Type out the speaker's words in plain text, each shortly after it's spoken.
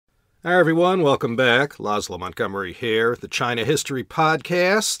Hi, everyone. Welcome back. Laszlo Montgomery here, the China History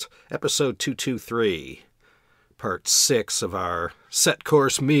Podcast, episode 223, part 6 of our set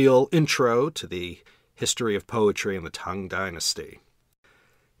course meal intro to the history of poetry in the Tang Dynasty.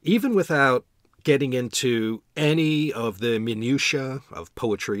 Even without getting into any of the minutiae of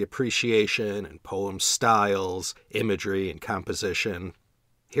poetry appreciation and poem styles, imagery, and composition,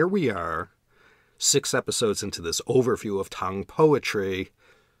 here we are, 6 episodes into this overview of Tang poetry.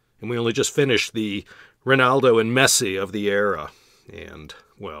 And we only just finished the Ronaldo and Messi of the era. And,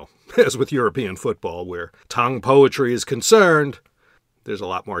 well, as with European football, where Tang poetry is concerned, there's a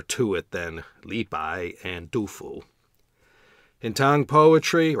lot more to it than Li Bai and Du Fu. In Tang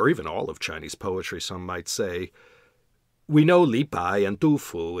poetry, or even all of Chinese poetry, some might say, we know Li Bai and Du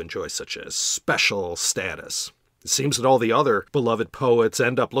Fu enjoy such a special status. It seems that all the other beloved poets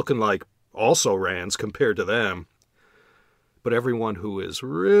end up looking like also-rans compared to them. But everyone who is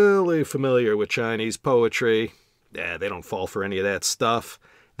really familiar with Chinese poetry, they don't fall for any of that stuff.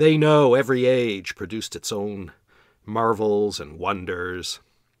 They know every age produced its own marvels and wonders.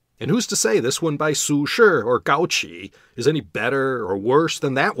 And who's to say this one by Su Shi or Gao Qi is any better or worse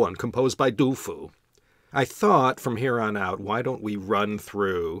than that one composed by Du Fu? I thought from here on out, why don't we run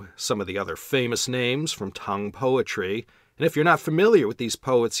through some of the other famous names from Tang poetry? And if you're not familiar with these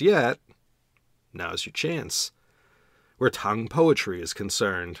poets yet, now's your chance. Where Tang poetry is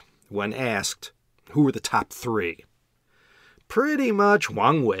concerned, when asked, who were the top 3? Pretty much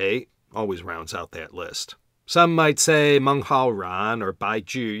Wang always rounds out that list. Some might say Meng Haoran or Bai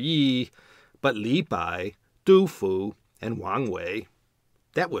Zhi, but Li Bai, Du Fu, and Wang Wei,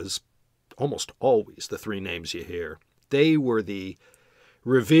 that was almost always the 3 names you hear. They were the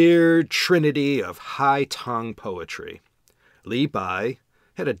revered trinity of High Tang poetry. Li Bai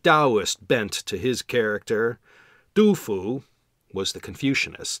had a Taoist bent to his character. Du Fu was the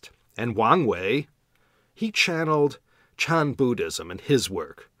Confucianist, and Wang Wei, he channeled Chan Buddhism in his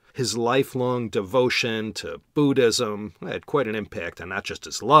work. His lifelong devotion to Buddhism had quite an impact on not just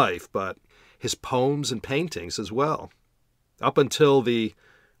his life, but his poems and paintings as well. Up until the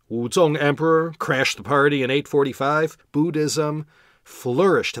Wuzong Emperor crashed the party in 845, Buddhism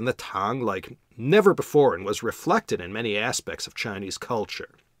flourished in the Tang like never before and was reflected in many aspects of Chinese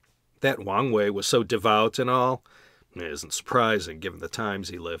culture. That Wang Wei was so devout and all, it isn't surprising given the times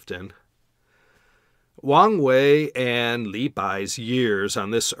he lived in. Wang Wei and Li Bai's years on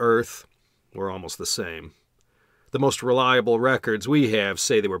this earth were almost the same. The most reliable records we have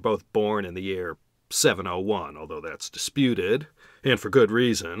say they were both born in the year 701, although that's disputed, and for good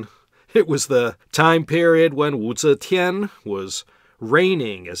reason. It was the time period when Wu Zetian was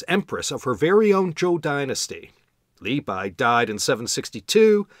reigning as empress of her very own Zhou dynasty. Li Bai died in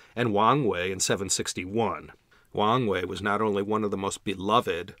 762 and Wang Wei in 761. Wang Wei was not only one of the most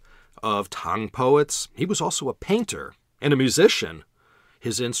beloved of Tang poets, he was also a painter and a musician.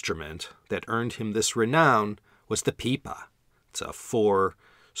 His instrument that earned him this renown was the pipa. It's a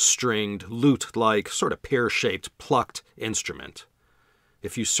 4-stringed, lute-like, sort of pear-shaped, plucked instrument.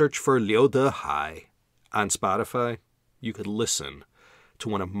 If you search for Liu De Hai on Spotify, you could listen to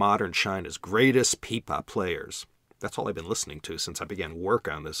one of modern China's greatest pipa players. That's all I've been listening to since I began work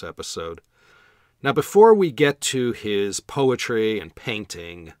on this episode. Now, before we get to his poetry and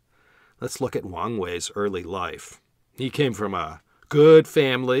painting, let's look at Wang Wei's early life. He came from a good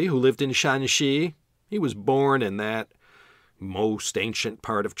family who lived in Shanxi. He was born in that most ancient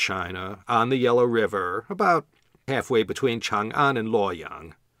part of China on the Yellow River, about halfway between Chang'an and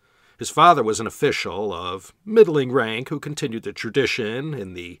Luoyang. His father was an official of middling rank who continued the tradition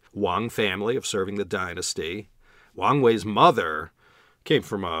in the Wang family of serving the dynasty. Wang Wei's mother came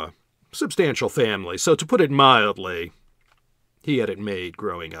from a substantial family, so to put it mildly, he had it made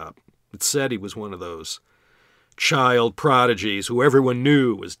growing up. It said he was one of those child prodigies who everyone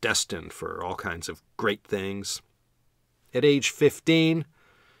knew was destined for all kinds of great things. At age 15,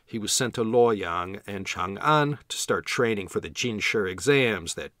 he was sent to Luoyang and Chang'an to start training for the Jinshi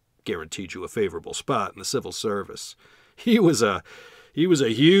exams that guaranteed you a favorable spot in the civil service. He was a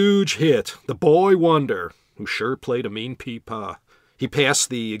huge hit, the boy wonder, who sure played a mean peepaw. He passed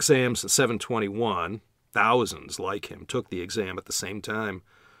the exams in 721. Thousands like him took the exam at the same time.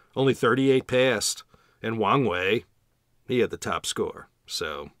 Only 38 passed. And Wang Wei, he had the top score.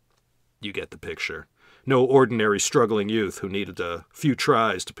 So, you get the picture. No ordinary struggling youth who needed a few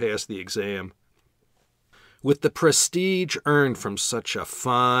tries to pass the exam. With the prestige earned from such a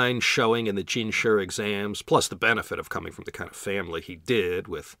fine showing in the Jinshi exams, plus the benefit of coming from the kind of family he did,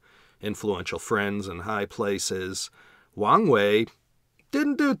 with influential friends in high places, Wang Wei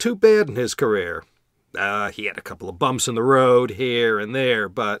didn't do too bad in his career. He had a couple of bumps in the road here and there,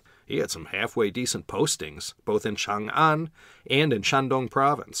 but he had some halfway decent postings, both in Chang'an and in Shandong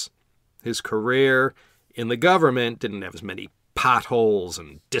province. His career in the government didn't have as many potholes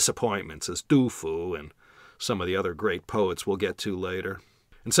and disappointments as Du Fu and some of the other great poets we'll get to later.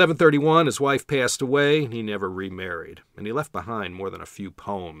 In 731, his wife passed away, and he never remarried, and he left behind more than a few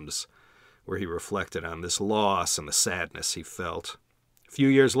poems where he reflected on this loss and the sadness he felt. A few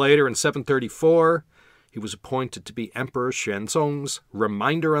years later, in 734, he was appointed to be Emperor Xuanzong's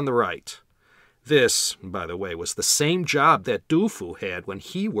reminder on the right. This, by the way, was the same job that Du Fu had when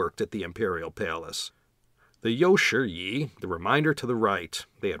he worked at the imperial palace. The You Shi Yi, the reminder to the right.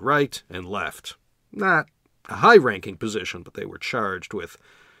 They had right and left. Not a high-ranking position, but they were charged with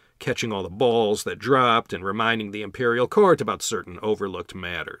catching all the balls that dropped and reminding the imperial court about certain overlooked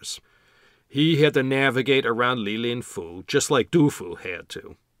matters. He had to navigate around Lilin Fu, just like Du Fu had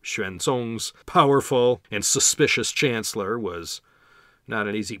to. Xuanzong's powerful and suspicious chancellor was not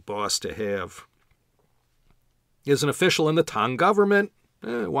an easy boss to have. As an official in the Tang government,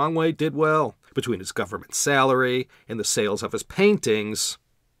 Wang Wei did well. Between his government salary and the sales of his paintings,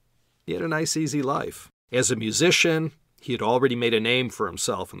 he had a nice, easy life. As a musician, he had already made a name for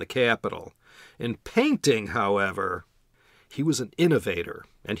himself in the capital. In painting, however, he was an innovator,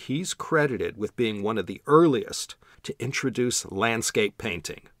 and he's credited with being one of the earliest to introduce landscape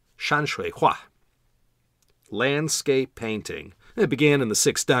painting, Shanshui Hua. Landscape painting. It began in the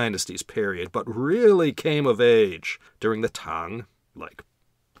Six Dynasties period, but really came of age during the Tang, like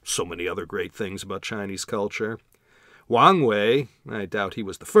so many other great things about Chinese culture. Wang Wei, I doubt he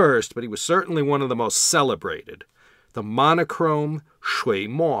was the first, but he was certainly one of the most celebrated. The monochrome shui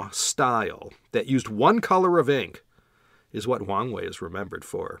mo style that used one color of ink is what Wang Wei is remembered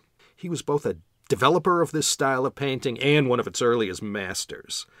for. He was both a developer of this style of painting and one of its earliest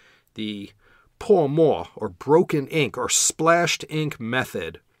masters. The po mo, or broken ink, or splashed ink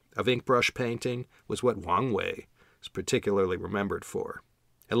method of ink brush painting was what Wang Wei is particularly remembered for.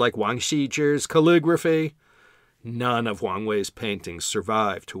 And like Wang Xizhi's calligraphy, none of Wang Wei's paintings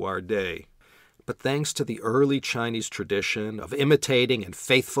survive to our day. But thanks to the early Chinese tradition of imitating and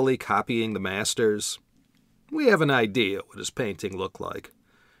faithfully copying the masters, we have an idea what his painting looked like.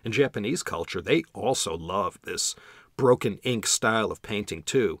 In Japanese culture, they also loved this broken ink style of painting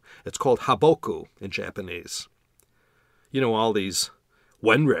too. It's called haboku in Japanese. You know, all these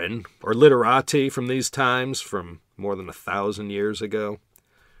wenren, or literati from these times, from more than 1,000 years ago.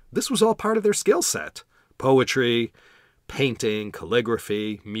 This was all part of their skill set. Poetry, painting,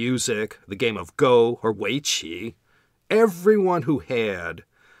 calligraphy, music, the game of Go or Weiqi. Everyone who had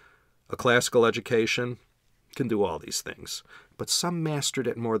a classical education can do all these things, but some mastered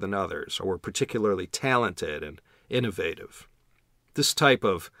it more than others or were particularly talented and innovative. This type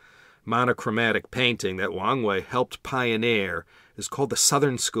of monochromatic painting that Wang Wei helped pioneer is called the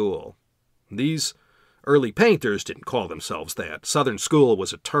Southern School. These early painters didn't call themselves that. Southern School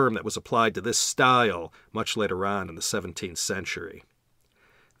was a term that was applied to this style much later on in the 17th century.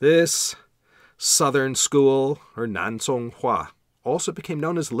 This Southern School, or Nanzong Hua, also became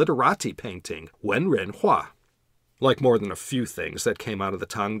known as literati painting, Wenren Hua. Like more than a few things that came out of the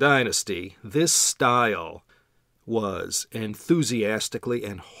Tang Dynasty, this style was enthusiastically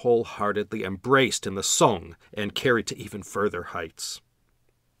and wholeheartedly embraced in the Song and carried to even further heights.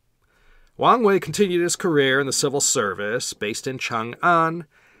 Wang Wei continued his career in the civil service, based in Chang'an,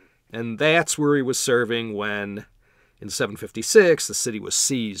 and that's where he was serving when, in 756, the city was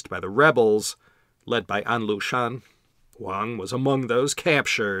seized by the rebels, led by An Lushan. Wang was among those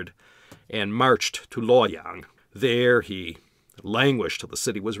captured and marched to Luoyang. There he languished till the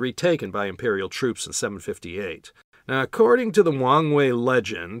city was retaken by imperial troops in 758. Now, according to the Wang Wei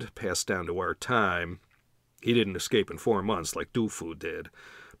legend, passed down to our time, he didn't escape in 4 months like Du Fu did.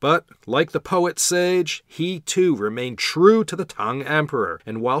 But, like the poet sage, he too remained true to the Tang Emperor,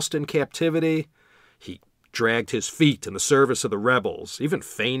 and whilst in captivity, he dragged his feet in the service of the rebels, even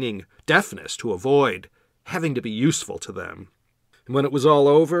feigning deafness to avoid having to be useful to them. And when it was all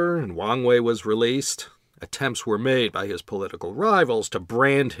over and Wang Wei was released, attempts were made by his political rivals to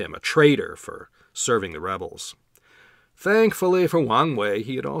brand him a traitor for serving the rebels. Thankfully for Wang Wei,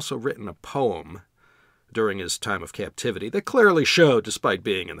 he had also written a poem during his time of captivity that clearly showed, despite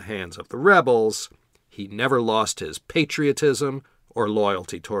being in the hands of the rebels, he never lost his patriotism or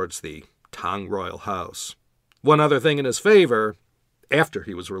loyalty towards the Tang royal house. One other thing in his favor, after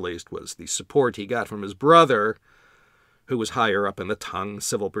he was released, was the support he got from his brother, who was higher up in the Tang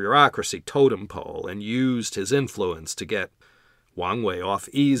civil bureaucracy totem pole and used his influence to get Wang Wei off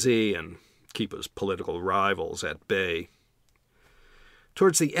easy and keep his political rivals at bay.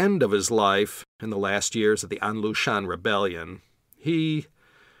 Towards the end of his life, in the last years of the An Lushan rebellion, he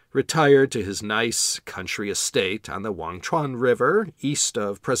retired to his nice country estate on the Wangchuan River, east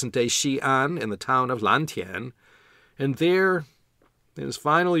of present-day Xi'an, in the town of Lantian, and there, in his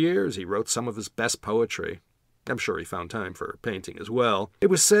final years, he wrote some of his best poetry. I'm sure he found time for painting as well. It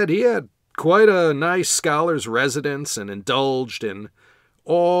was said he had quite a nice scholar's residence and indulged in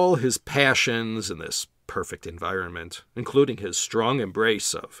all his passions in this perfect environment, including his strong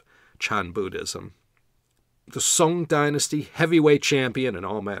embrace of Chan Buddhism. The Song Dynasty heavyweight champion in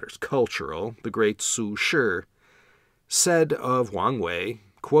all matters cultural, the great Su Shi, said of Wang Wei,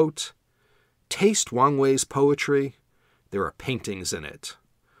 quote, "Taste Wang Wei's poetry, there are paintings in it.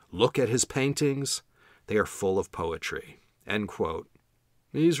 Look at his paintings, they are full of poetry." End quote.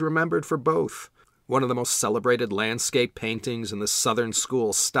 He's remembered for both. One of the most celebrated landscape paintings in the Southern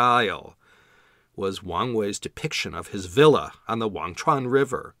School style was Wang Wei's depiction of his villa on the Wangchuan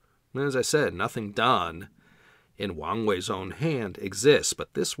River. As I said, nothing done in Wang Wei's own hand exists,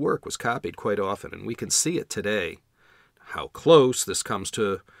 but this work was copied quite often, and we can see it today. How close this comes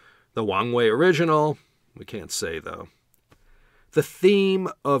to the Wang Wei original, we can't say, though. The theme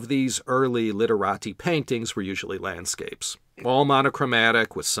of these early literati paintings were usually landscapes, all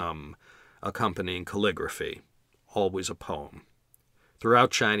monochromatic with some accompanying calligraphy, always a poem.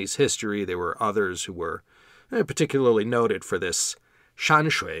 Throughout Chinese history, there were others who were particularly noted for this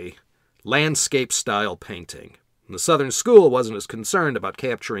shanshui, landscape-style painting. The Southern School wasn't as concerned about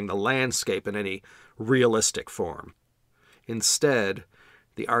capturing the landscape in any realistic form. Instead,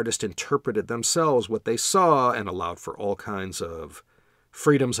 the artist interpreted themselves what they saw and allowed for all kinds of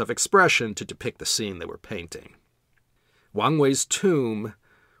freedoms of expression to depict the scene they were painting. Wang Wei's tomb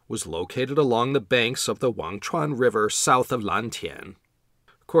was located along the banks of the Wangchuan River south of Lantian.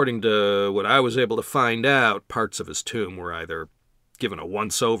 According to what I was able to find out, parts of his tomb were either given a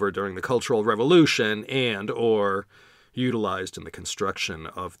once-over during the Cultural Revolution or utilized in the construction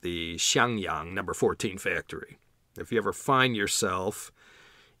of the Xiangyang No. 14 factory. If you ever find yourself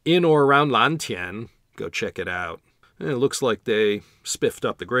in or around Lantian, go check it out. It looks like they spiffed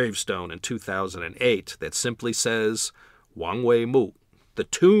up the gravestone in 2008 that simply says Wang Wei Mu, the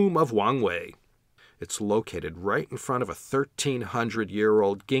tomb of Wang Wei. It's located right in front of a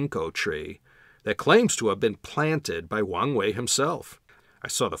 1,300-year-old ginkgo tree that claims to have been planted by Wang Wei himself. I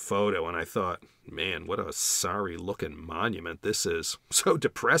saw the photo and I thought, man, what a sorry-looking monument this is. So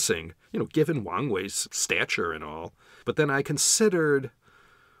depressing, given Wang Wei's stature and all. But then I considered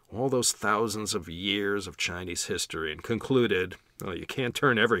all those thousands of years of Chinese history and concluded, well, you can't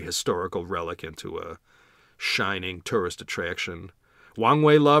turn every historical relic into a shining tourist attraction. Wang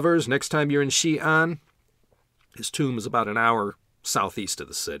Wei lovers, next time you're in Xi'an, his tomb is about an hour southeast of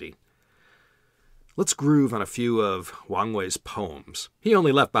the city. Let's groove on a few of Wang Wei's poems. He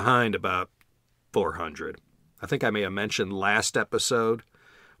only left behind about 400. I think I may have mentioned last episode,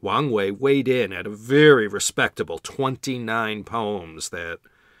 Wang Wei weighed in at a very respectable 29 poems that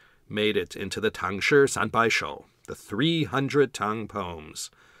made it into the Tangshi Sanbaishou, the 300 Tang poems.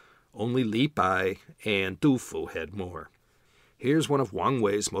 Only Li Bai and Du Fu had more. Here's one of Wang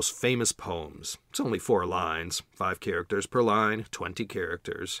Wei's most famous poems. It's only 4 lines, 5 characters per line, 20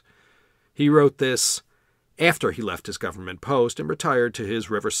 characters. He wrote this after he left his government post and retired to his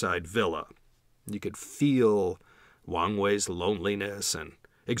riverside villa. You could feel Wang Wei's loneliness and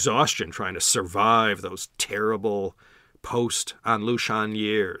exhaustion trying to survive those terrible post-Anlushan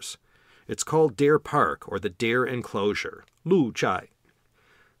years. It's called Deer Park, or the Deer Enclosure, Lu Zhai.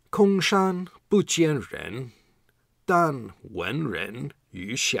 空山不见人，但闻人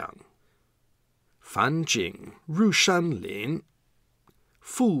语响。返景入山林，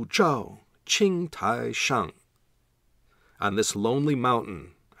复照青苔上。On this lonely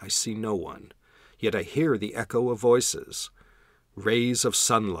mountain I see no one, yet I hear the echo of voices. Rays of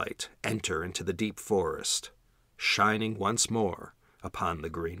sunlight enter into the deep forest, shining once more upon the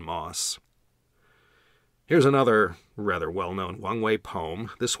green moss. Here's another rather well-known Wang Wei poem.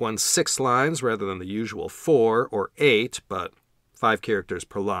 This one's 6 lines rather than the usual 4 or 8, but 5 characters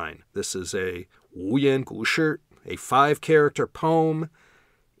per line. This is a Wu Yan Gu Shi, a 5-character poem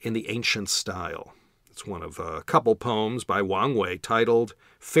in the ancient style. It's one of a couple poems by Wang Wei titled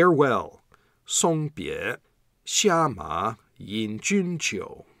Farewell, Song Bie, Xia Ma Yin Jun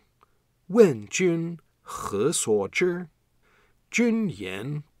Jiu, Wen Jun He Suo Zhi, Jun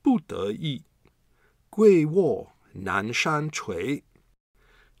Yan Bu De Yi, Gui Wo Nan Shan Cui,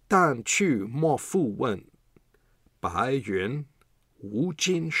 Dan Qu Mo Fu Wen, Bai Yun Wu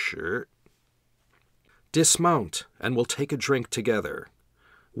Jin Shi. Dismount, and we'll take a drink together.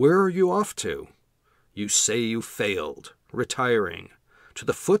 Where are you off to? You say you failed, retiring, to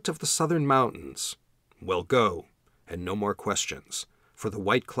the foot of the southern mountains. Well, go, and no more questions, For the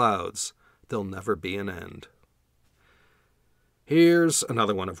white clouds, there'll never be an end. Here's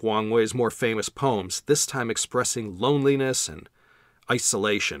another one of Wang Wei's more famous poems, this time expressing loneliness and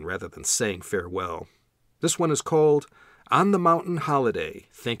isolation rather than saying farewell. This one is called On the Mountain Holiday,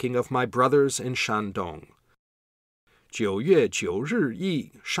 Thinking of My Brothers in Shandong. 9月9日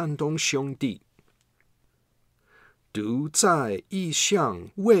忆山东兄弟，独在异乡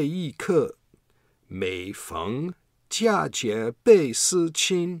为异客，每逢佳节倍思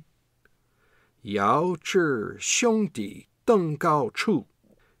亲。遥知兄弟登高处，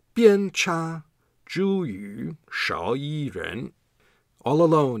遍插茱萸少一人。All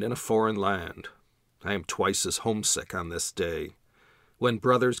alone in a foreign land, I am twice as homesick on this day, when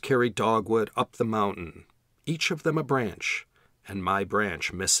brothers carry dogwood up the mountain, each of them a branch, and my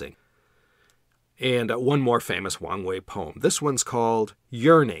branch missing. And one more famous Wang Wei poem. This one's called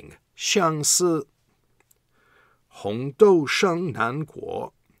Yearning, 相思。红豆生南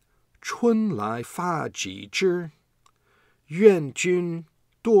国，春来发几枝。愿君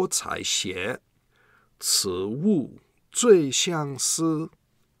多采撷，此物最相思。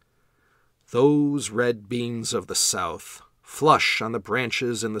Those red beans of the south, flush on the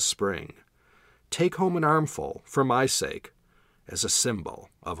branches in the spring. Take home an armful, for my sake, as a symbol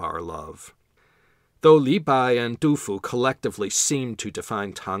of our love. Though Li Bai and Du Fu collectively seem to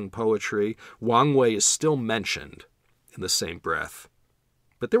define Tang poetry, Wang Wei is still mentioned in the same breath.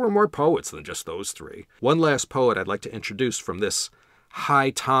 But there were more poets than just those three. One last poet I'd like to introduce from this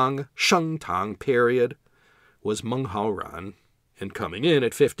High Tang, Sheng Tang period was Meng Haoran, and coming in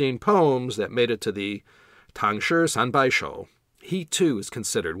at 15 poems that made it to the Tangshi Sanbaishou. He too is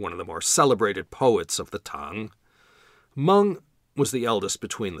considered one of the more celebrated poets of the Tang. Meng was the eldest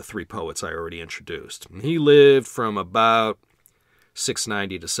between the three poets I already introduced. He lived from about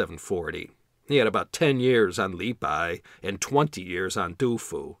 690 to 740. He had about 10 years on Li Bai and 20 years on Du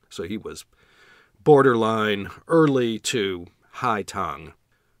Fu, so he was borderline early to High Tang.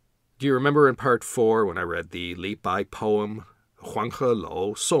 Do you remember in part 4 when I read the Li Bai poem, Huang He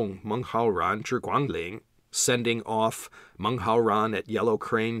Lou Song Meng Haoran Zhi Guangling, sending off Meng Haoran at Yellow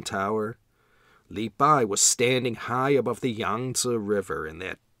Crane Tower? Li Bai was standing high above the Yangtze River in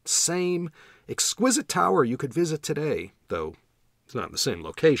that same exquisite tower you could visit today, though it's not in the same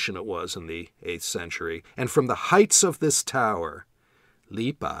location it was in the 8th century. And from the heights of this tower,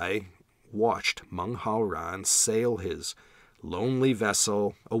 Li Bai watched Meng Haoran sail his lonely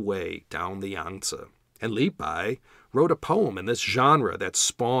vessel away down the Yangtze. And Li Bai wrote a poem in this genre that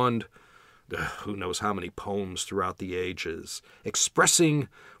spawned who knows how many poems throughout the ages, expressing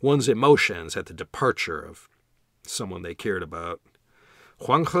one's emotions at the departure of someone they cared about.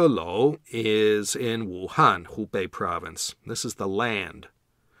 Huang He Lou is in Wuhan, Hubei province. This is the land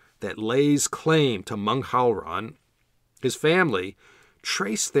that lays claim to Meng Haoran. His family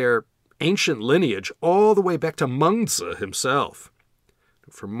traced their ancient lineage all the way back to Mengzi himself.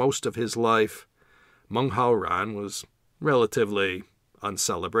 For most of his life, Meng Haoran was relatively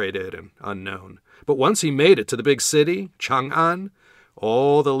uncelebrated and unknown. But once he made it to the big city, Chang'an,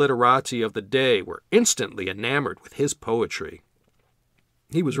 all the literati of the day were instantly enamored with his poetry.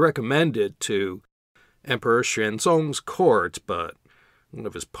 He was recommended to Emperor Xuanzong's court, but one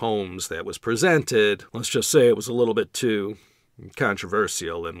of his poems that was presented, let's just say it was a little bit too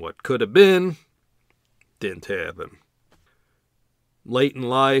controversial, and what could have been didn't happen. Late in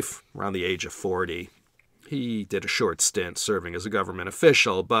life, around the age of 40, he did a short stint serving as a government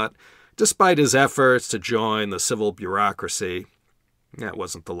official, but despite his efforts to join the civil bureaucracy, that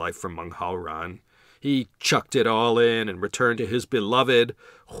wasn't the life for Meng Haoran. He chucked it all in and returned to his beloved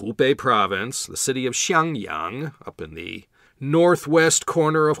Hubei province, the city of Xiangyang, up in the northwest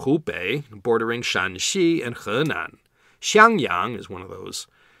corner of Hubei, bordering Shanxi and Henan. Xiangyang is one of those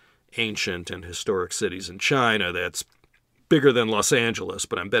ancient and historic cities in China that's bigger than Los Angeles,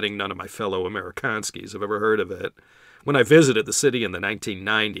 but I'm betting none of my fellow Amerikanskis have ever heard of it. When I visited the city in the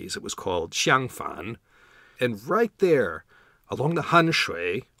 1990s, it was called Xiangfan. And right there, along the Han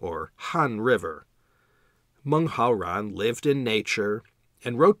Shui, or Han River, Meng Haoran lived in nature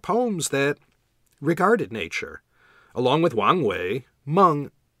and wrote poems that regarded nature. Along with Wang Wei,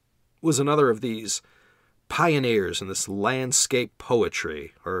 Meng was another of these pioneers in this landscape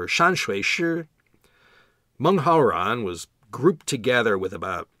poetry, or Shanshui Shi. Meng Haoran was grouped together with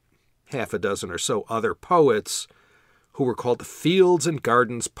about half a dozen or so other poets who were called the Fields and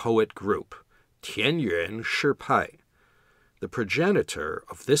Gardens Poet Group, Tianyuan Shi Pai. The progenitor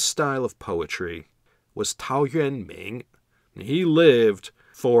of this style of poetry was Taoyuan Meng. He lived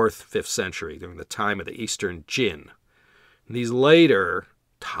 4th, 5th century during the time of the Eastern Jin. And these later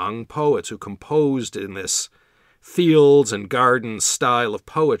Tang poets who composed in this fields and gardens style of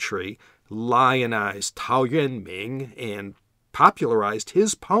poetry, lionized Taoyuan Meng and popularized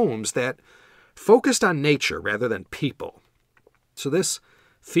his poems that focused on nature rather than people. So this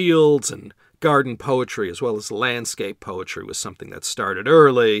fields and garden poetry as well as landscape poetry was something that started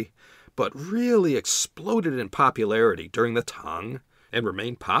early, but really exploded in popularity during the Tang and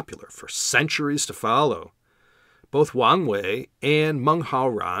remained popular for centuries to follow. Both Wang and Meng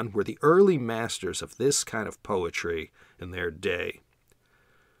Haoran were the early masters of this kind of poetry in their day.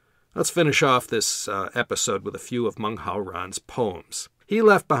 Let's finish off this episode with a few of Meng Haoran's poems. He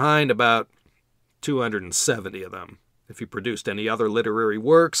left behind about 270 of them. If he produced any other literary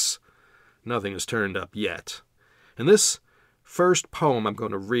works, nothing has turned up yet. And this first poem I'm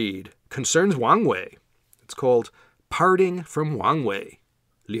going to read concerns Wang Wei. It's called Parting from Wang Wei.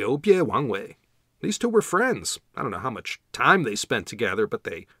 Liu Bie Wang Wei. These two were friends. I don't know how much time they spent together, but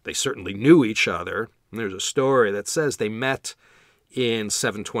they certainly knew each other. And there's a story that says they met in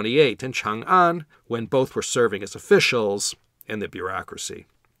 728 in Chang'an when both were serving as officials in the bureaucracy.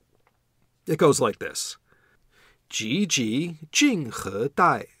 It goes like this. 急急进河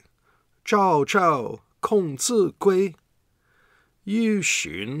带，朝朝空自归。欲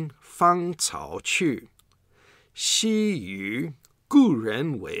寻芳草去，惜与故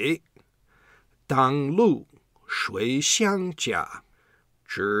人违。当路谁相甲？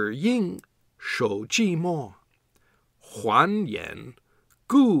只因守寂寞。还言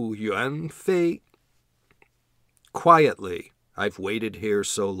故园飞。Quietly, I've waited here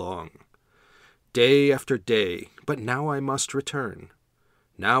so long. Day after day, but now I must return.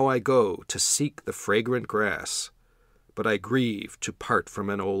 Now I go to seek the fragrant grass, but I grieve to part from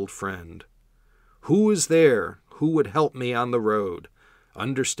an old friend. Who is there who would help me on the road?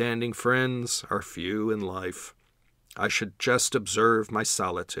 Understanding friends are few in life. I should just observe my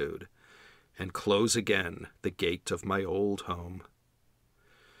solitude and close again the gate of my old home.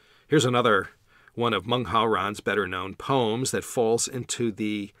 Here's another one of Meng Haoran's better-known poems that falls into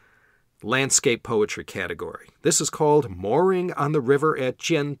the landscape poetry category. This is called Mooring on the River at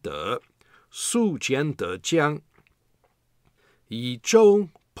Jiande, Su Jiande Jiang. 以舟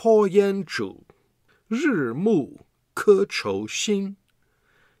泊烟渚，日暮客愁新。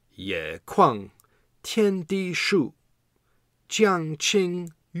野旷天低树，江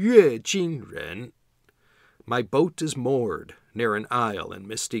清月近人。My boat is moored near an isle in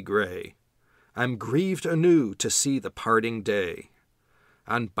misty gray. I'm grieved anew to see the parting day.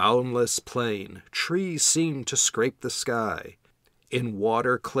 On boundless plain, trees seem to scrape the sky. In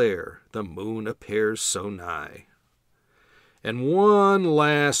water clear, the moon appears so nigh. And one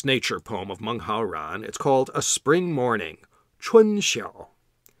last nature poem of Meng Haoran. It's called A Spring Morning, 春晓.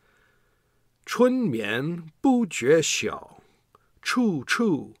 春眠不觉晓，处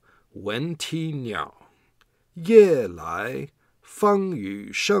处闻啼鸟。夜来风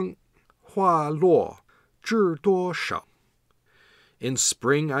雨声，花落知多少。In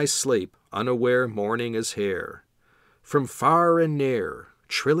spring I sleep, unaware morning is here. From far and near,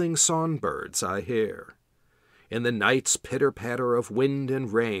 trilling songbirds I hear. In the night's pitter-patter of wind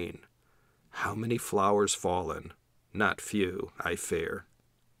and rain, how many flowers fallen, not few, I fear.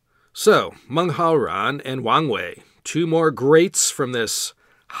 So, Meng Haoran and Wang Wei, two more greats from this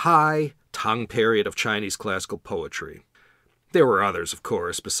High Tang period of Chinese classical poetry. There were others, of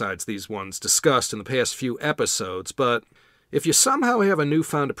course, besides these ones discussed in the past few episodes, but if you somehow have a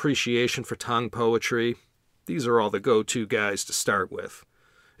newfound appreciation for Tang poetry, these are all the go-to guys to start with.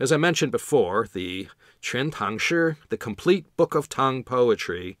 As I mentioned before, the Quan Tang Shi, the complete book of Tang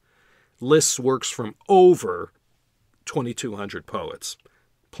poetry, lists works from over 2,200 poets.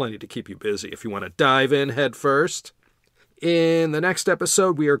 Plenty to keep you busy if you want to dive in head first. In the next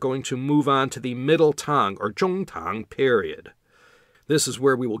episode, we are going to move on to the Middle Tang, or Zhong Tang period. This is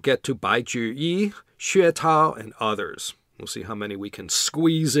where we will get to Bai Ju Yi, Xue Tao, and others. We'll see how many we can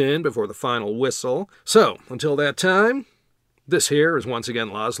squeeze in before the final whistle. So, until that time, this here is once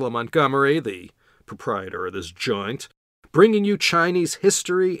again Laszlo Montgomery, the proprietor of this joint, bringing you Chinese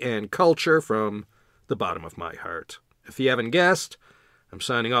history and culture from the bottom of my heart. If you haven't guessed, I'm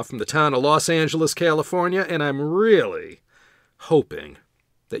signing off from the town of Los Angeles, California, and I'm really hoping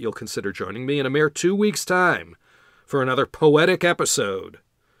that you'll consider joining me in a mere 2 weeks' time for another poetic episode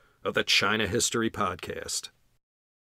of the China History Podcast.